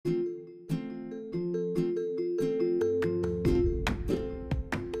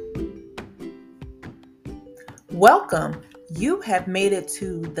Welcome. You have made it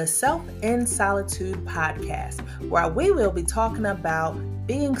to the Self in Solitude podcast, where we will be talking about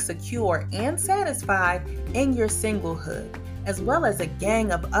being secure and satisfied in your singlehood, as well as a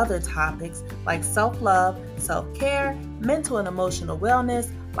gang of other topics like self-love, self-care, mental and emotional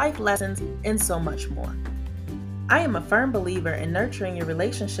wellness, life lessons, and so much more. I am a firm believer in nurturing your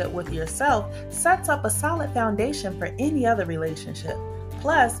relationship with yourself sets up a solid foundation for any other relationship.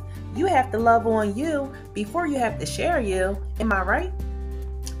 Plus, you have to love on you before you have to share you. Am I right?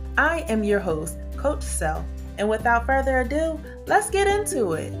 I am your host, Coach Self, and without further ado, let's get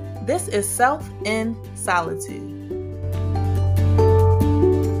into it. This is Self in Solitude.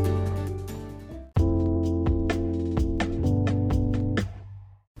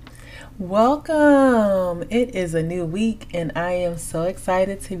 Welcome. It is a new week and I am so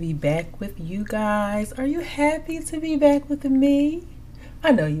excited to be back with you guys. Are you happy to be back with me? I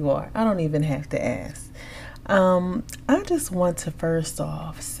know you are. I don't even have to ask. I just want to first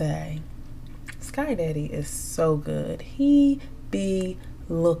off say, Sky Daddy is so good. He be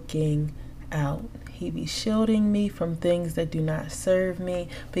looking out. He be shielding me from things that do not serve me,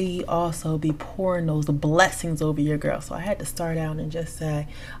 but he also be pouring those blessings over your girl. So I had to start out and just say,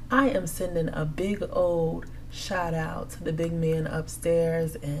 I am sending a big old shout out to the big man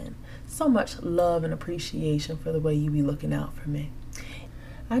upstairs and so much love and appreciation for the way you be looking out for me.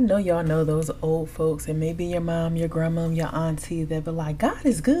 I know y'all know those old folks and maybe your mom, your grandma, your auntie that be like, God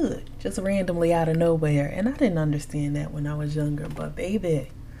is good, just randomly out of nowhere. And I didn't understand that when I was younger, but baby,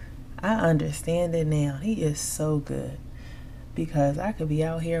 I understand it now. He is so good because I could be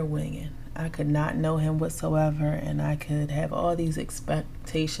out here winging. I could not know him whatsoever and I could have all these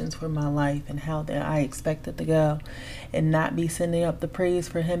expectations for my life and how that I expect it to go and not be sending up the praise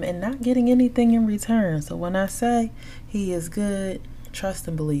for him and not getting anything in return. So when I say he is good, trust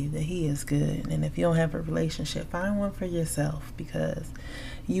and believe that he is good. And if you don't have a relationship, find one for yourself because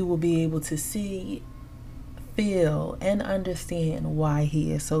you will be able to see, feel, and understand why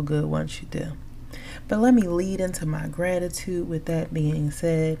he is so good once you do. But let me lead into my gratitude. With that being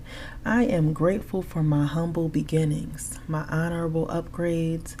said, I am grateful for my humble beginnings, my honorable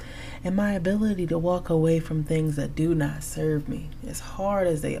upgrades, and my ability to walk away from things that do not serve me, as hard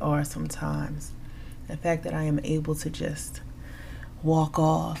as they are sometimes. The fact that I am able to just walk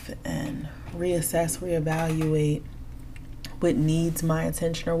off and reassess, reevaluate what needs my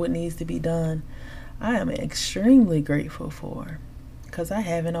attention or what needs to be done, I am extremely grateful for because I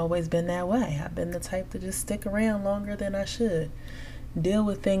haven't always been that way. I've been the type to just stick around longer than I should, deal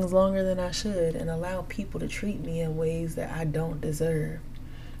with things longer than I should, and allow people to treat me in ways that I don't deserve.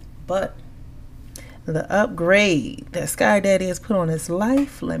 But the upgrade that Sky Daddy has put on his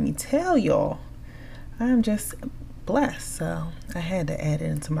life, let me tell y'all, I'm just blessed. So I had to add it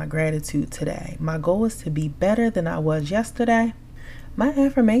into my gratitude today. My goal is to be better than I was yesterday. My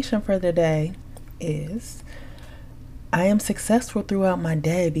affirmation for the day is I am successful throughout my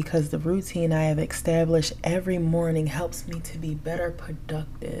day because the routine I have established every morning helps me to be better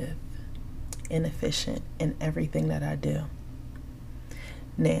productive and efficient in everything that I do.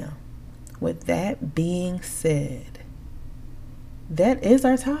 Now, with that being said, that is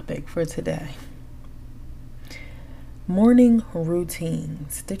our topic for today. Morning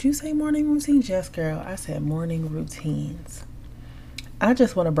routines. Did you say morning routines? Yes, girl. I said morning routines. I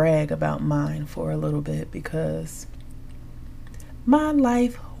just want to brag about mine for a little bit because my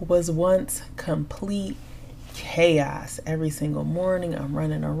life was once complete chaos. Every single morning I'm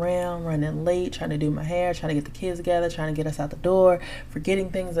running around, running late, trying to do my hair, trying to get the kids together, trying to get us out the door, forgetting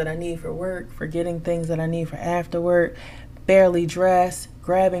things that I need for work, forgetting things that I need for after work, barely dressed,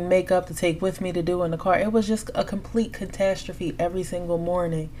 grabbing makeup to take with me to do in the car. It was just a complete catastrophe every single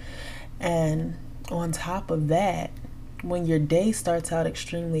morning. And on top of that, when your day starts out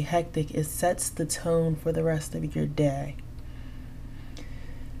extremely hectic, it sets the tone for the rest of your day.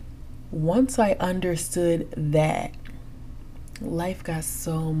 Once I understood that, life got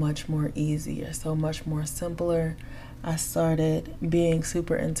so much more easier, so much more simpler. I started being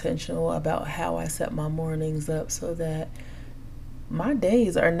super intentional about how I set my mornings up so that my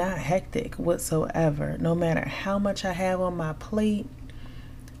days are not hectic whatsoever. No matter how much I have on my plate,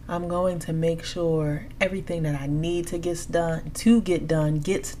 I'm going to make sure everything that I need to get done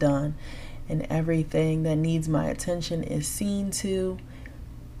gets done, and everything that needs my attention is seen to,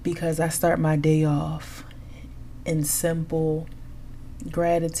 because I start my day off in simple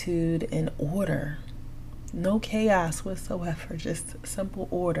gratitude and order. No chaos whatsoever, just simple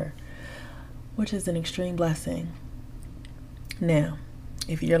order, which is an extreme blessing. Now,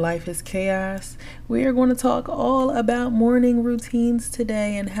 if your life is chaos, we are going to talk all about morning routines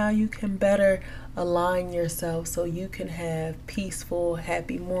today and how you can better align yourself so you can have peaceful,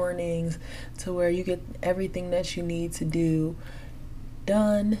 happy mornings to where you get everything that you need to do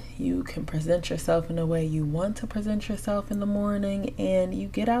done. You can present yourself in the way you want to present yourself in the morning, and you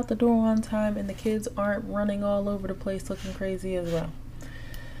get out the door on time, and the kids aren't running all over the place looking crazy as well.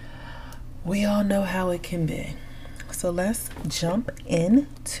 We all know how it can be. So let's jump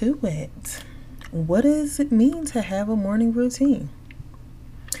into it. What does it mean to have a morning routine?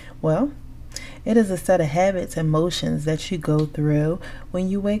 Well, it is a set of habits and motions that you go through when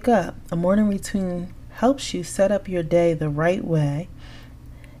you wake up. A morning routine helps you set up your day the right way,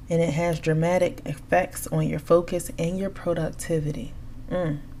 and it has dramatic effects on your focus and your productivity.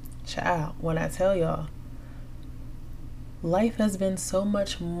 Child, when I tell y'all, life has been so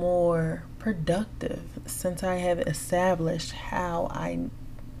much more productive since I have established how I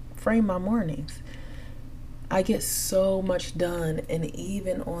frame my mornings. I get so much done, and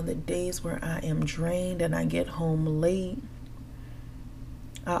even on the days where I am drained and I get home late,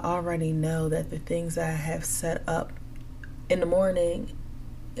 I already know that the things I have set up in the morning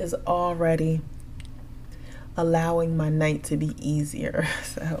is already allowing my night to be easier.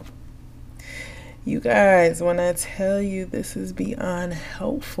 So, you guys, when I tell you this is beyond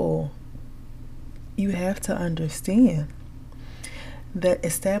helpful, you have to understand that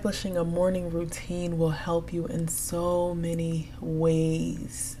establishing a morning routine will help you in so many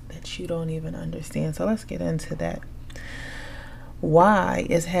ways that you don't even understand. So let's get into that. Why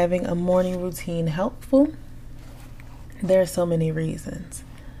is having a morning routine helpful? There are so many reasons.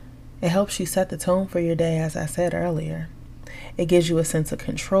 It helps you set the tone for your day, as I said earlier. It gives you a sense of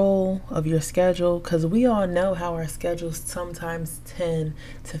control of your schedule, because we all know how our schedules sometimes tend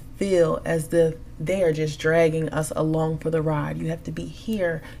to feel as if they are just dragging us along for the ride. You have to be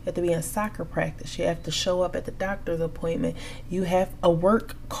here, you have to be in soccer practice, you have to show up at the doctor's appointment, you have a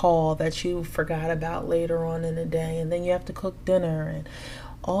work call that you forgot about later on in the day, and then you have to cook dinner, and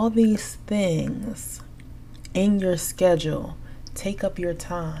all these things in your schedule take up your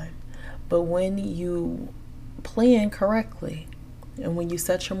time. But when you plan correctly, and when you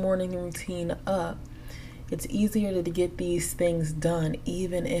set your morning routine up, it's easier to get these things done,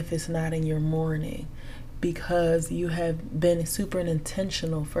 even if it's not in your morning, because you have been super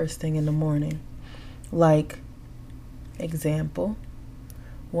intentional first thing in the morning. Like, example,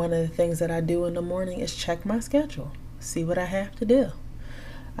 one of the things that I do in the morning is check my schedule, see what I have to do.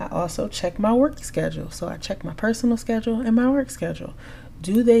 I also check my work schedule. So I check my personal schedule and my work schedule.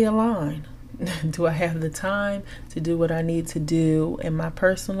 Do they align? Do I have the time to do what I need to do in my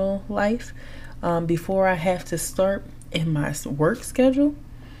personal life before I have to start in my work schedule?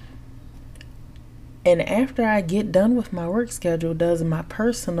 And after I get done with my work schedule, does my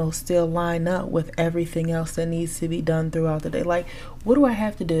personal still line up with everything else that needs to be done throughout the day? Like, what do I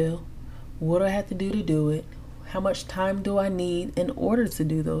have to do? What do I have to do to do it? How much time do I need in order to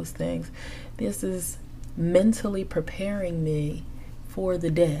do those things? This is mentally preparing me for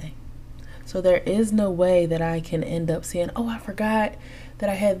the day. So there is no way that I can end up saying, oh, I forgot that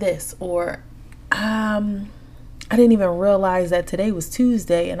I had this, or I didn't even realize that today was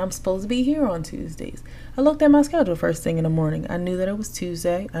Tuesday and I'm supposed to be here on Tuesdays. I looked at my schedule first thing in the morning. I knew that it was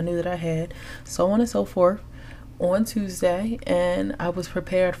Tuesday. I knew that I had so on and so forth on Tuesday, and I was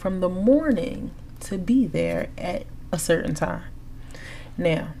prepared from the morning to be there at a certain time.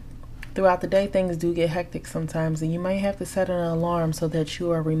 Now, throughout the day, things do get hectic sometimes, and you might have to set an alarm so that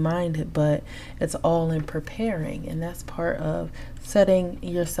you are reminded, but it's all in preparing, and that's part of setting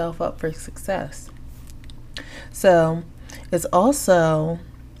yourself up for success. So it's also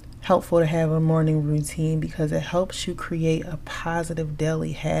helpful to have a morning routine because it helps you create a positive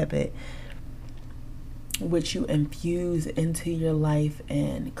daily habit which you infuse into your life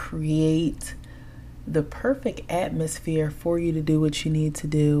and create the perfect atmosphere for you to do what you need to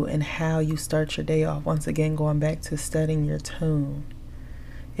do and how you start your day off. Once again, going back to studying your tone.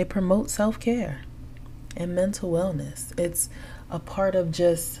 It promotes self-care and mental wellness. It's a part of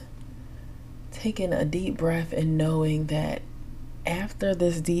just taking a deep breath and knowing that after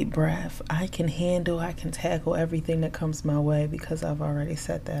this deep breath, I can tackle everything that comes my way because I've already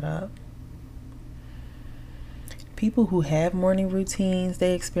set that up. People who have morning routines,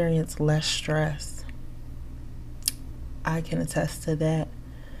 they experience less stress. I can attest to that.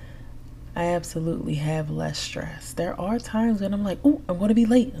 I absolutely have less stress. There are times when I'm like, oh, I'm going to be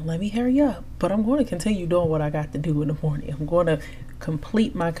late. Let me hurry up. But I'm going to continue doing what I got to do in the morning. I'm going to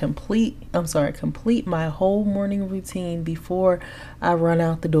complete my whole morning routine before I run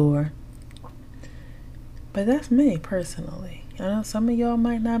out the door. But that's me personally. I know some of y'all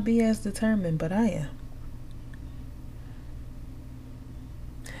might not be as determined, but I am.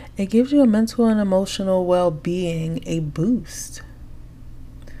 It gives you a mental and emotional well-being a boost.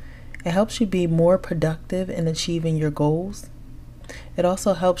 It helps you be more productive in achieving your goals. It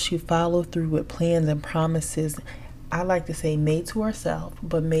also helps you follow through with plans and promises, I like to say made to ourselves,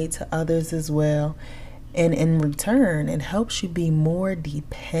 but made to others as well. And in return, it helps you be more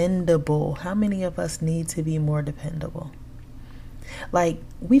dependable. How many of us need to be more dependable? Like,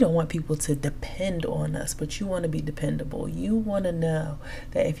 we don't want people to depend on us, but you want to be dependable. You want to know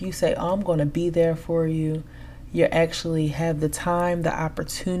that if you say, oh, I'm going to be there for you, you actually have the time, the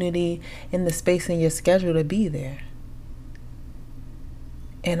opportunity, and the space in your schedule to be there.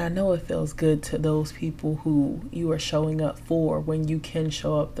 And I know it feels good to those people who you are showing up for when you can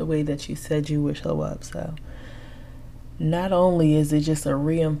show up the way that you said you would show up. So not only is it just a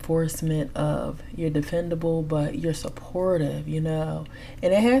reinforcement of you're dependable, but you're supportive, and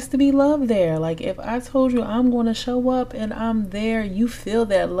it has to be love there. Like if I told you I'm going to show up and I'm there, you feel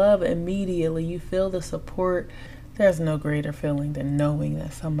that love immediately. You feel the support. There's no greater feeling than knowing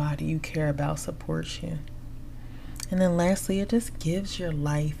that somebody you care about supports you. And then lastly, it just gives your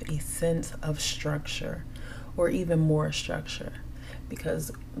life a sense of structure, or even more structure.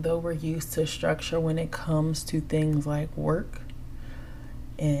 Because though we're used to structure when it comes to things like work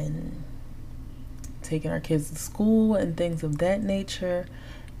and taking our kids to school and things of that nature,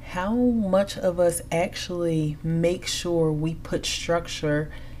 how much of us actually make sure we put structure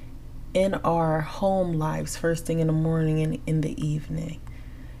in our home lives first thing in the morning and in the evening?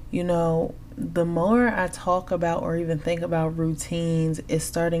 The more I talk about or even think about routines, it's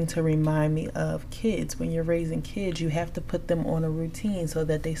starting to remind me of kids. When you're raising kids, you have to put them on a routine so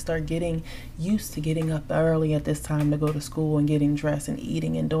that they start getting used to getting up early at this time to go to school and getting dressed and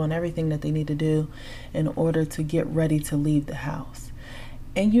eating and doing everything that they need to do in order to get ready to leave the house.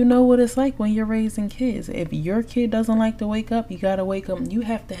 And you know what it's like when you're raising kids. If your kid doesn't like to wake up, you got to wake them. You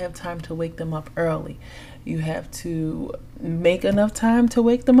have to have time to wake them up early. You have to make enough time to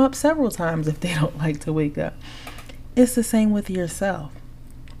wake them up several times if they don't like to wake up. It's the same with yourself.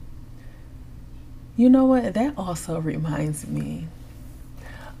 You know what? That also reminds me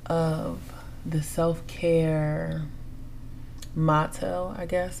of the self-care motto, I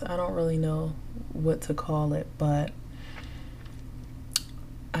guess. I don't really know what to call it, but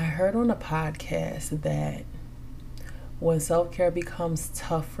I heard on a podcast that when self-care becomes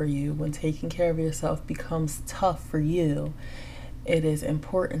tough for you, when taking care of yourself becomes tough for you, it is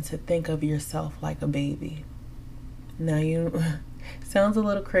important to think of yourself like a baby. Now, sounds a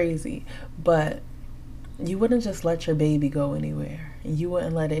little crazy, but you wouldn't just let your baby go anywhere. You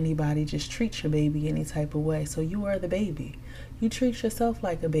wouldn't let anybody just treat your baby any type of way. So you are the baby. You treat yourself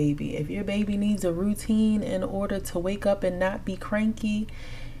like a baby. If your baby needs a routine in order to wake up and not be cranky,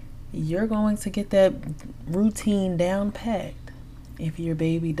 you're going to get that routine down packed. If your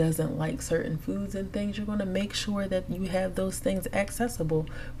baby doesn't like certain foods and things, you're going to make sure that you have those things accessible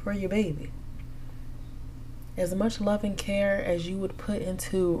for your baby. As much love and care as you would put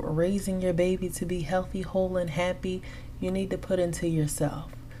into raising your baby to be healthy, whole, and happy, you need to put into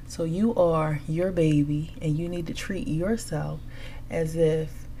yourself. So you are your baby, and you need to treat yourself as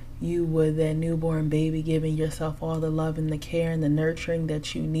if you would that newborn baby, giving yourself all the love and the care and the nurturing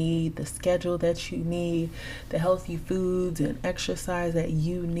that you need, the schedule that you need, the healthy foods and exercise that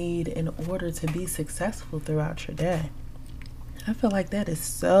you need in order to be successful throughout your day. I feel like that is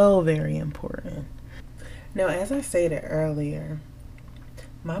so very important. Now, as I stated earlier,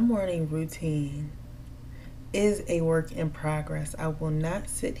 my morning routine is a work in progress. I will not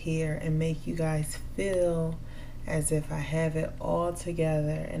sit here and make you guys feel as if I have it all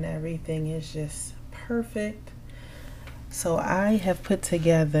together and everything is just perfect. So I have put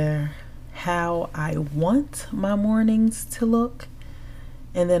together how I want my mornings to look,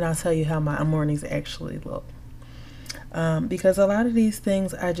 and then I'll tell you how my mornings actually look. Because a lot of these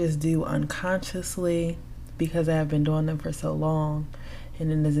things I just do unconsciously because I have been doing them for so long,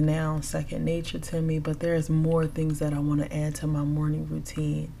 and it is now second nature to me. But there's more things that I want to add to my morning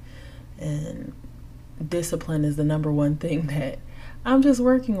routine, and discipline is the number one thing that I'm just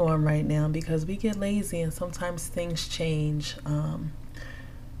working on right now, because we get lazy and sometimes things change.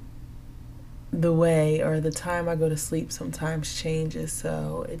 The way or the time I go to sleep sometimes changes,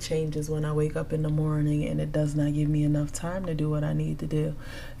 so it changes when I wake up in the morning, and it does not give me enough time to do what I need to do.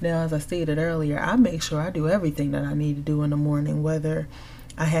 Now, as I stated earlier, I make sure I do everything that I need to do in the morning, whether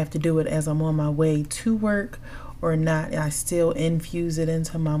I have to do it as I'm on my way to work or not. I still infuse it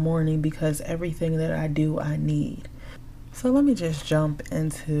into my morning, because everything that I do, I need. So let me just jump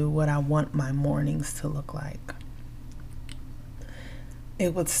into what I want my mornings to look like.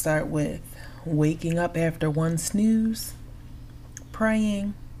 It would start with waking up after one snooze,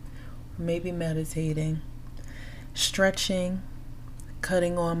 praying, maybe meditating, stretching,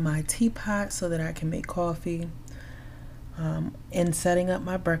 cutting on my teapot so that I can make coffee, and setting up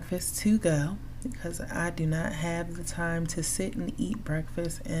my breakfast to go, because I do not have the time to sit and eat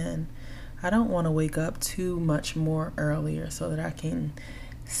breakfast, and I don't want to wake up too much more earlier so that I can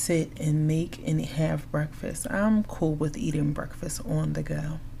sit and make and have breakfast. I'm cool with eating breakfast on the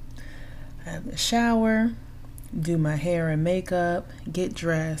go. I have a shower, do my hair and makeup, get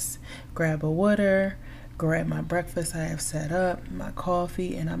dressed, grab a water, grab my breakfast I have set up, my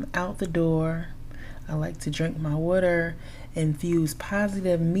coffee, and I'm out the door. I like to drink my water, infuse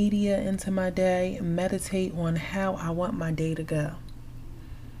positive media into my day, meditate on how I want my day to go.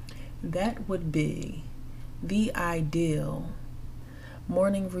 That would be the ideal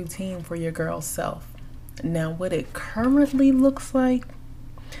morning routine for your girl's self. Now, what it currently looks like,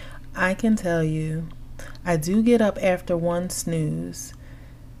 I can tell you, I do get up after one snooze.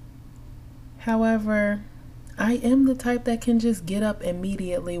 However, I am the type that can just get up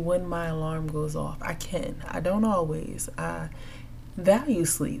immediately when my alarm goes off. I can. I don't always. I value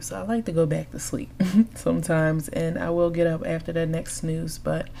sleep, so I like to go back to sleep sometimes, and I will get up after the next snooze,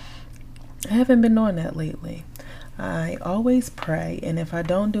 but I haven't been doing that lately. I always pray, and if I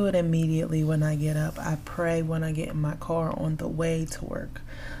don't do it immediately when I get up, I pray when I get in my car on the way to work,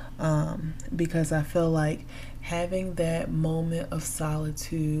 because I feel like having that moment of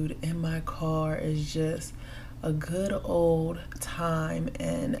solitude in my car is just a good old time,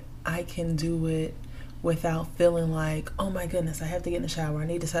 and I can do it without feeling like, oh my goodness, I have to get in the shower, I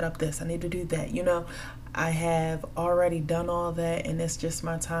need to set up this, I need to do that. I have already done all that, and it's just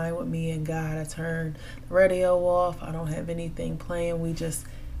my time with me and God. I turn the radio off, I don't have anything playing, we just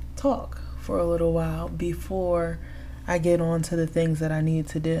talk for a little while before I get on to the things that I need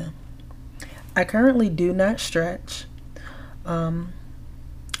to do. I currently do not stretch. I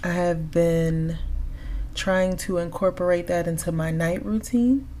have been trying to incorporate that into my night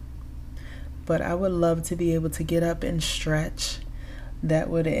routine, but I would love to be able to get up and stretch. That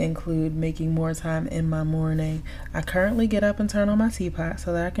would include making more time in my morning. I currently get up and turn on my teapot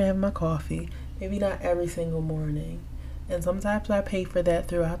so that I can have my coffee. Maybe not every single morning. And sometimes I pay for that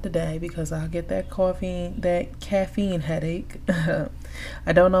throughout the day because I'll get that caffeine headache.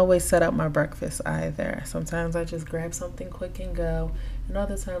 I don't always set up my breakfast either. Sometimes I just grab something quick and go. And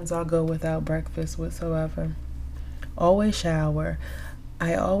other times I'll go without breakfast whatsoever. Always shower.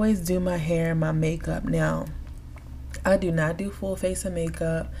 I always do my hair and my makeup. Now, I do not do full face of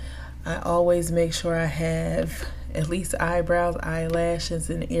makeup. I always make sure I have at least eyebrows, eyelashes,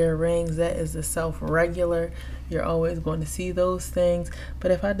 and earrings. That is the self-regular. You're always going to see those things.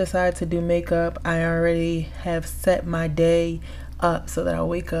 But if I decide to do makeup, I already have set my day up so that I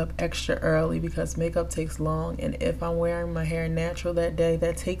wake up extra early because makeup takes long. And if I'm wearing my hair natural that day,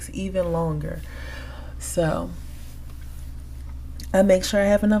 that takes even longer. So I make sure I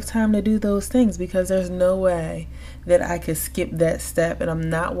have enough time to do those things because there's no way that I could skip that step, and I'm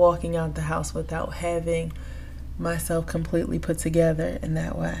not walking out the house without having myself completely put together in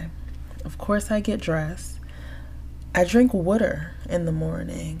that way. Of course, I get dressed. I drink water in the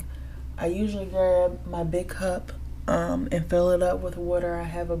morning. I usually grab my big cup and fill it up with water. I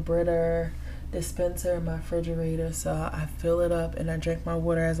have a Brita dispenser in my refrigerator, so I fill it up and I drink my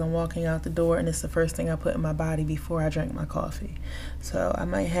water as I'm walking out the door, and it's the first thing I put in my body before I drink my coffee. So I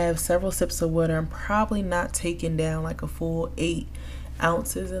might have several sips of water. I'm probably not taking down like a full 8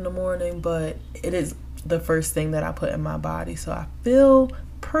 ounces in the morning, but it is the first thing that I put in my body, so I feel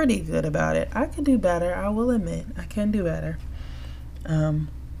pretty good about it. I can do better, I will admit. I can do better.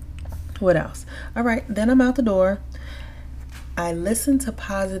 What else? All right, then I'm out the door. I listen to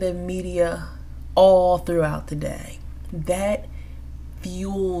positive media all throughout the day. That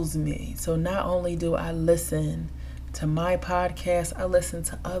fuels me. So not only do I listen to my podcast, I listen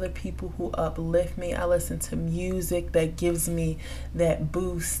to other people who uplift me. I listen to music that gives me that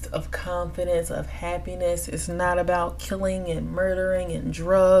boost of confidence, of happiness. It's not about killing and murdering and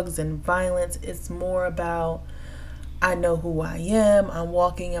drugs and violence. It's more about, I know who I am. I'm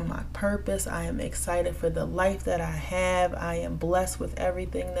walking in my purpose. I am excited for the life that I have. I am blessed with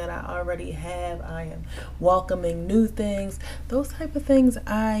everything that I already have. I am welcoming new things. Those type of things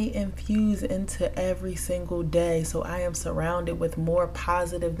I infuse into every single day. So I am surrounded with more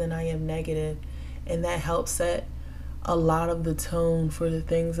positive than I am negative. And that helps set a lot of the tone for the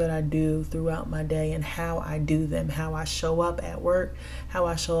things that I do throughout my day and how I do them, how I show up at work, how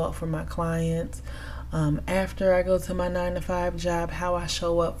I show up for my clients. After I go to my 9-to-5 job, how I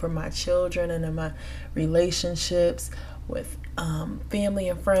show up for my children and in my relationships with family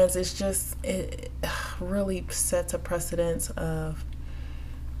and friends. It's just, it really sets a precedence of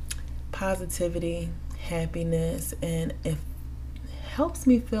positivity, happiness, and it helps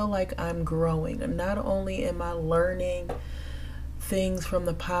me feel like I'm growing. Not only am I learning things from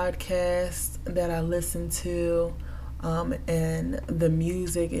the podcast that I listen to, and the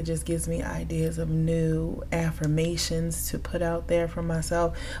music, it just gives me ideas of new affirmations to put out there for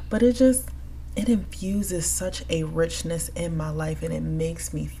myself, but it infuses such a richness in my life, and it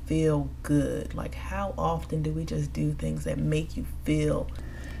makes me feel good. Like, how often do we just do things that make you feel?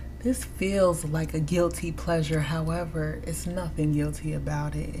 This feels like a guilty pleasure. However, it's nothing guilty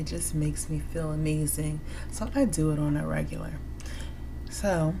about it. It just makes me feel amazing. So I do it on a regular.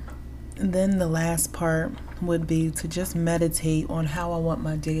 So then the last part would be to just meditate on how I want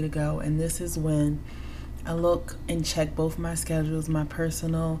my day to go. And this is when I look and check both my schedules, my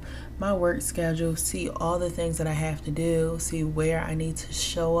personal, my work schedule, see all the things that I have to do, see where I need to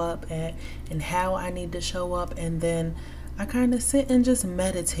show up at and how I need to show up. And then I kind of sit and just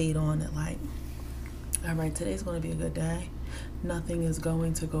meditate on it. Like, all right, today's going to be a good day. Nothing is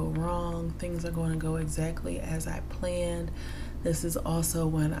going to go wrong. Things are going to go exactly as I planned. This is also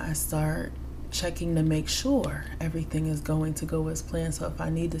when I start checking to make sure everything is going to go as planned. So if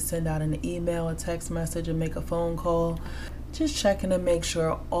I need to send out an email, a text message, and make a phone call, just checking to make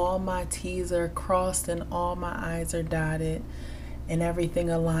sure all my T's are crossed and all my I's are dotted and everything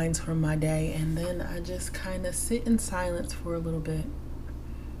aligns for my day. And then I just kind of sit in silence for a little bit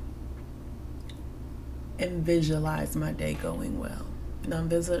and visualize my day going well. Now,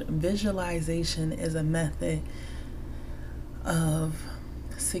 visualization is a method of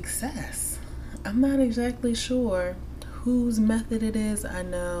success. I'm not exactly sure whose method it is. I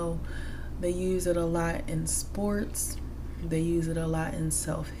know they use it a lot in sports. They use it a lot in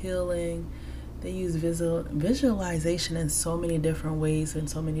self-healing. They use visualization in so many different ways and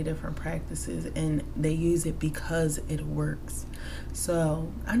so many different practices, and they use it because it works.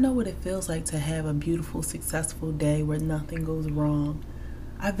 So I know what it feels like to have a beautiful, successful day where nothing goes wrong.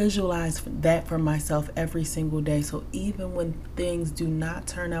 I visualize that for myself every single day. So even when things do not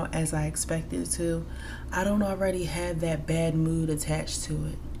turn out as I expected to, I don't already have that bad mood attached to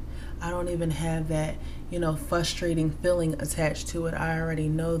it. I don't even have that, frustrating feeling attached to it. I already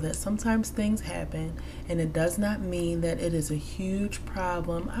know that sometimes things happen, and it does not mean that it is a huge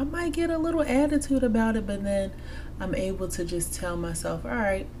problem. I might get a little attitude about it, but then I'm able to just tell myself, all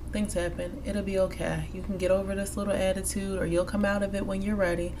right, things happen. It'll be okay. You can get over this little attitude, or you'll come out of it when you're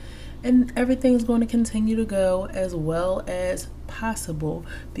ready. And everything's going to continue to go as well as possible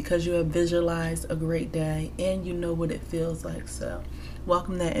because you have visualized a great day and you know what it feels like. So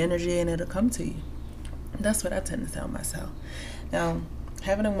welcome that energy and it'll come to you. That's what I tend to tell myself. Now,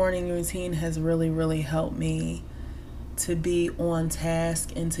 having a morning routine has really, really helped me to be on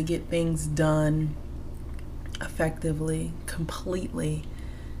task and to get things done effectively, completely,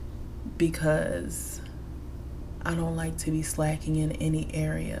 because I don't like to be slacking in any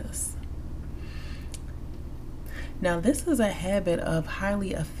areas. Now, this is a habit of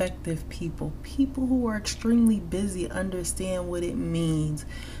highly effective people. People who are extremely busy understand what it means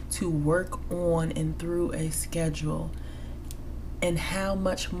to work on and through a schedule and how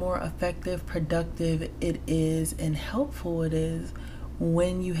much more effective, productive it is, and helpful it is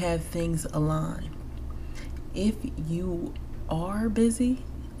when you have things aligned. If you are busy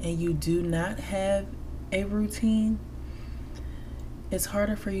and you do not have a routine, it's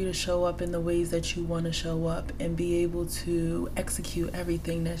harder for you to show up in the ways that you want to show up and be able to execute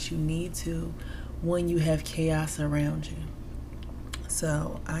everything that you need to when you have chaos around you.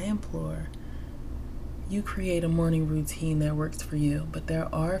 So I implore you create a morning routine that works for you, but there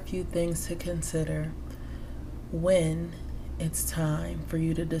are a few things to consider when it's time for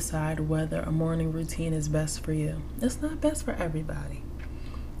you to decide whether a morning routine is best for you. It's not best for everybody.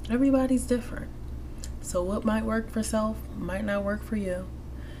 Everybody's different. So what might work for self might not work for you.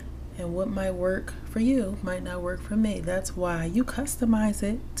 And what might work for you might not work for me. That's why you customize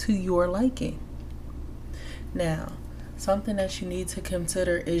it to your liking. Now, something that you need to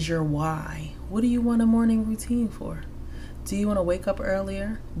consider is your why. What do you want a morning routine for? Do you want to wake up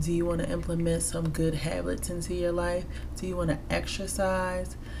earlier? Do you want to implement some good habits into your life? Do you want to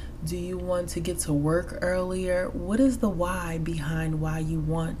exercise? Do you want to get to work earlier? What is the why behind why you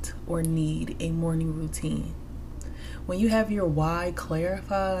want or need a morning routine? When you have your why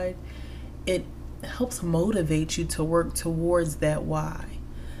clarified, it helps motivate you to work towards that why.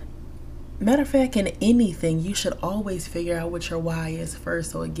 Matter of fact, in anything, you should always figure out what your why is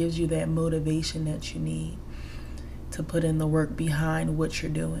first, so it gives you that motivation that you need to put in the work behind what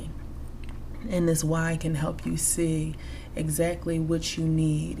you're doing. And this why can help you see exactly what you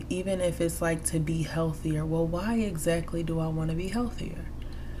need, even if it's like to be healthier. Well, why exactly do I want to be healthier?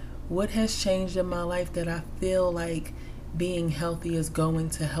 What has changed in my life that I feel like being healthy is going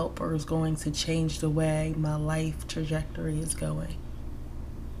to help or is going to change the way my life trajectory is going?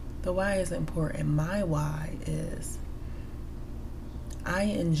 The why is important. My why is I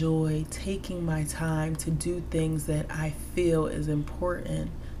enjoy taking my time to do things that I feel is important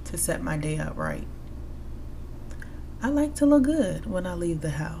to set my day up right. I like to look good when I leave the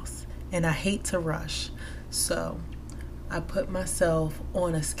house, and I hate to rush. So I put myself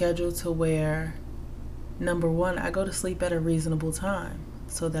on a schedule to where, number one, I go to sleep at a reasonable time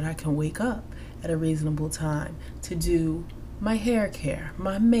so that I can wake up at a reasonable time to do my hair care,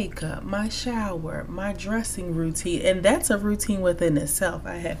 my makeup, my shower, my dressing routine. And that's a routine within itself.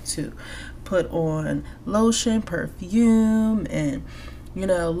 I have to put on lotion, perfume, and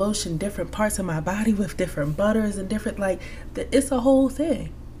lotion different parts of my body with different butters and different, it's a whole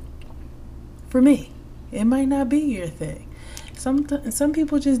thing. For me, it might not be your thing. Some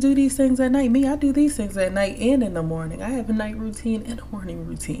people just do these things at night. Me, I do these things at night and in the morning. I have a night routine and a morning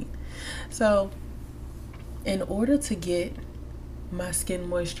routine. So in order to get my skin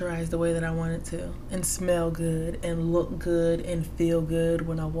moisturized the way that I want it to, and smell good and look good and feel good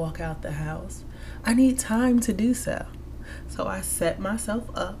when I walk out the house, I need time to do so. So I set myself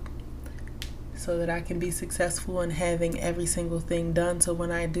up so that I can be successful in having every single thing done. So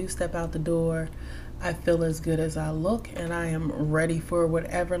when I do step out the door, I feel as good as I look, and I am ready for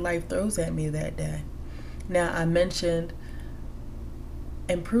whatever life throws at me that day. Now, I mentioned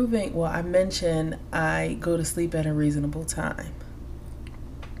I go to sleep at a reasonable time.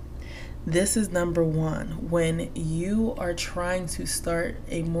 This is number one. When you are trying to start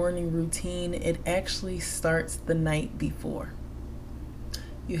a morning routine, it actually starts the night before.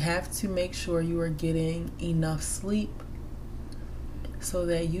 You have to make sure you are getting enough sleep so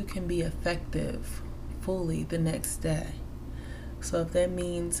that you can be effective fully the next day. So if that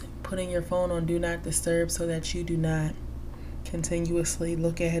means putting your phone on do not disturb so that you do not continuously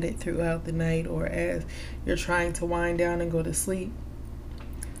look at it throughout the night or as you're trying to wind down and go to sleep,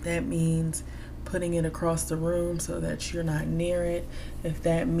 that means putting it across the room so that you're not near it. If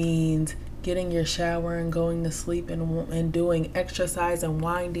that means getting your shower and going to sleep and doing exercise and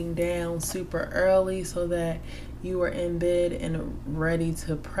winding down super early so that you are in bed and ready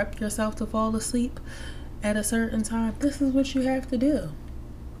to prep yourself to fall asleep at a certain time, this is what you have to do.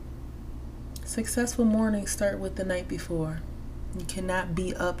 Successful mornings start with the night before. You cannot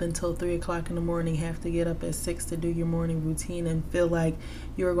be up until 3 o'clock in the morning, have to get up at 6 to do your morning routine and feel like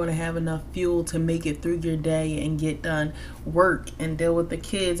you're going to have enough fuel to make it through your day and get done work and deal with the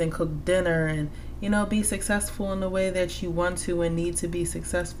kids and cook dinner and, be successful in the way that you want to and need to be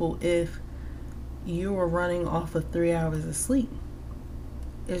successful if you are running off of 3 hours of sleep.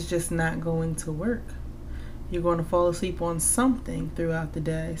 It's just not going to work. You're going to fall asleep on something throughout the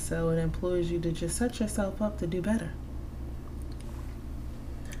day, so it implores you to just set yourself up to do better.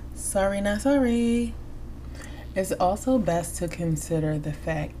 Sorry, not sorry. It's also best to consider the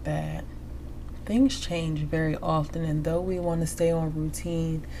fact that things change very often, and though we want to stay on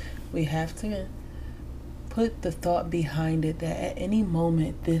routine, we have to put the thought behind it that at any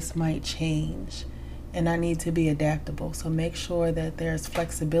moment this might change and I need to be adaptable. So make sure that there's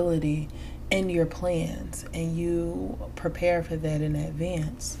flexibility in your plans and you prepare for that in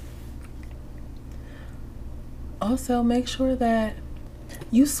advance. Also, make sure that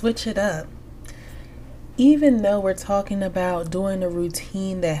you switch it up. Even though we're talking about doing a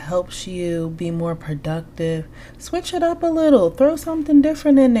routine that helps you be more productive, switch it up a little. Throw something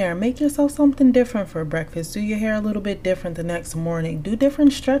different in there. Make yourself something different for breakfast. Do your hair a little bit different the next morning. Do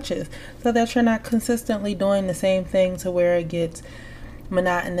different stretches so that you're not consistently doing the same thing to where it gets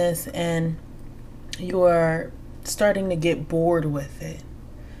monotonous and you're starting to get bored with it.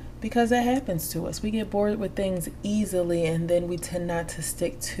 Because that happens to us. We get bored with things easily and then we tend not to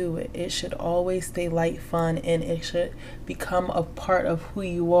stick to it. It should always stay light, fun, and it should become a part of who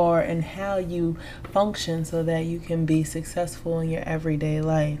you are and how you function so that you can be successful in your everyday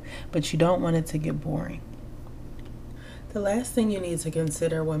life. But you don't want it to get boring. The last thing you need to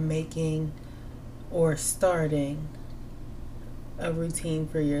consider when making or starting a routine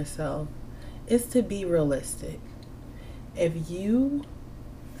for yourself is to be realistic. If you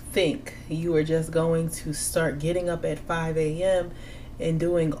think you are just going to start getting up at 5 a.m. and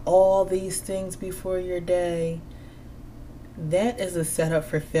doing all these things before your day, that is a setup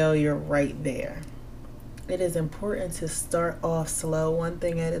for failure right there. It is important to start off slow, one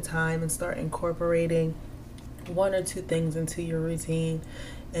thing at a time, and start incorporating 1 or 2 things into your routine.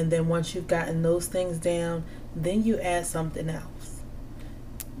 And then once you've gotten those things down, then you add something else.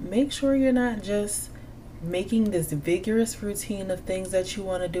 Make sure you're not just making this vigorous routine of things that you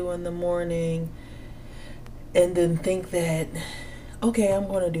want to do in the morning, and then think that, okay, I'm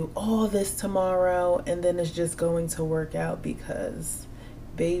going to do all this tomorrow, and then it's just going to work out, because,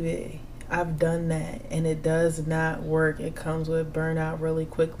 baby, I've done that and it does not work. It comes with burnout really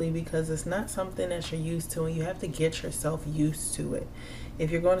quickly because it's not something that you're used to, and you have to get yourself used to it. If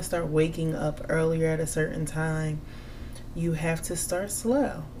you're going to start waking up earlier at a certain time, you have to start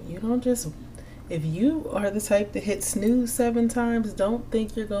slow. You don't just, if you are the type to hit snooze 7 times, don't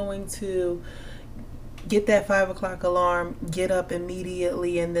think you're going to get that 5 o'clock alarm, get up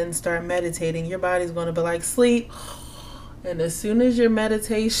immediately, and then start meditating. Your body's going to be like, sleep. And as soon as your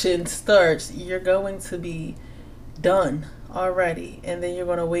meditation starts, you're going to be done already. And then you're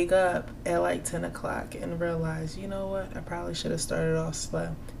going to wake up at like 10 o'clock and realize, you know what? I probably should have started off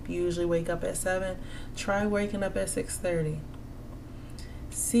slow. If you usually wake up at 7, try waking up at 6:30.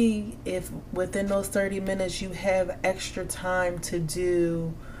 See if within those 30 minutes you have extra time to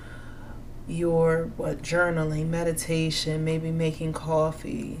do your journaling, meditation, maybe making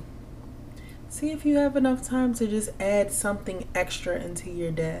coffee. See if you have enough time to just add something extra into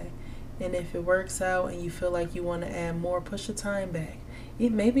your day. And if it works out and you feel like you want to add more, push the time back.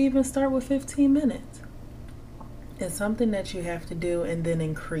 Maybe even start with 15 minutes. It's something that you have to do and then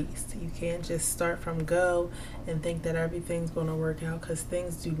increase. You can't just start from go and think that everything's going to work out, because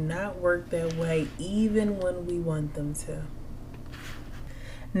things do not work that way even when we want them to.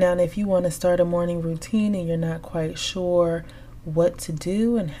 Now, if you want to start a morning routine and you're not quite sure what to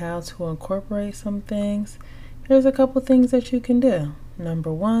do and how to incorporate some things, there's a couple things that you can do.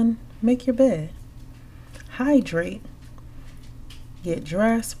 Number 1, make your bed. Hydrate. Get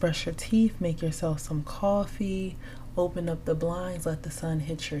dressed, brush your teeth, make yourself some coffee, open up the blinds, let the sun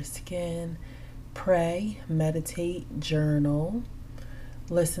hit your skin, pray, meditate, journal,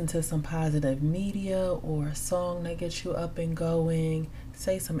 listen to some positive media or a song that gets you up and going,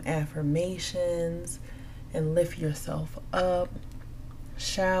 say some affirmations and lift yourself up,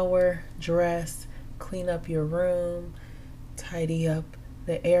 shower, dress, clean up your room, tidy up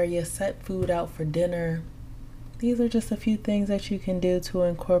the area, set food out for dinner. These are just a few things that you can do to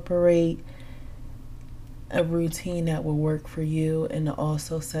incorporate a routine that will work for you and to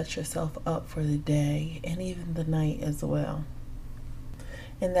also set yourself up for the day and even the night as well.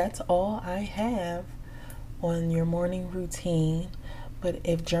 And that's all I have on your morning routine. But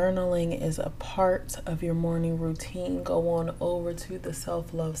if journaling is a part of your morning routine, go on over to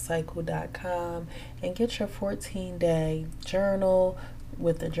theselflovecycle.com and get your 14-day journal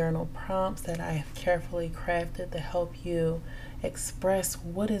with the journal prompts that I have carefully crafted to help you express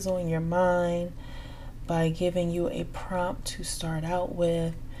what is on your mind by giving you a prompt to start out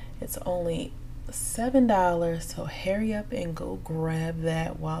with. It's only $7, so hurry up and go grab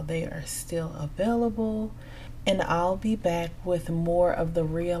that while they are still available. And I'll be back with more of the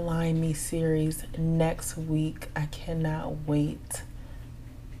Realign Me series next week. I cannot wait.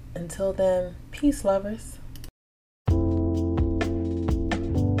 Until then, peace, lovers.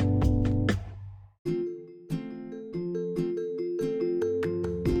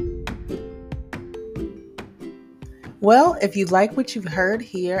 Well, if you like what you've heard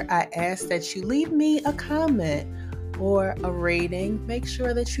here, I ask that you leave me a comment or a rating. Make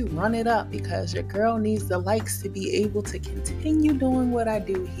sure that you run it up, because your girl needs the likes to be able to continue doing what I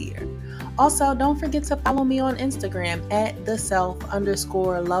do here. Also, don't forget to follow me on Instagram at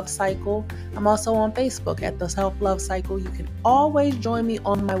 @the_self_love_cycle. I'm also on Facebook at The Self Love Cycle. You can always join me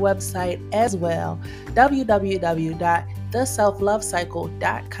on my website as well,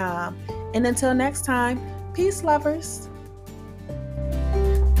 www.theselflovecycle.com. And until next time, peace, lovers.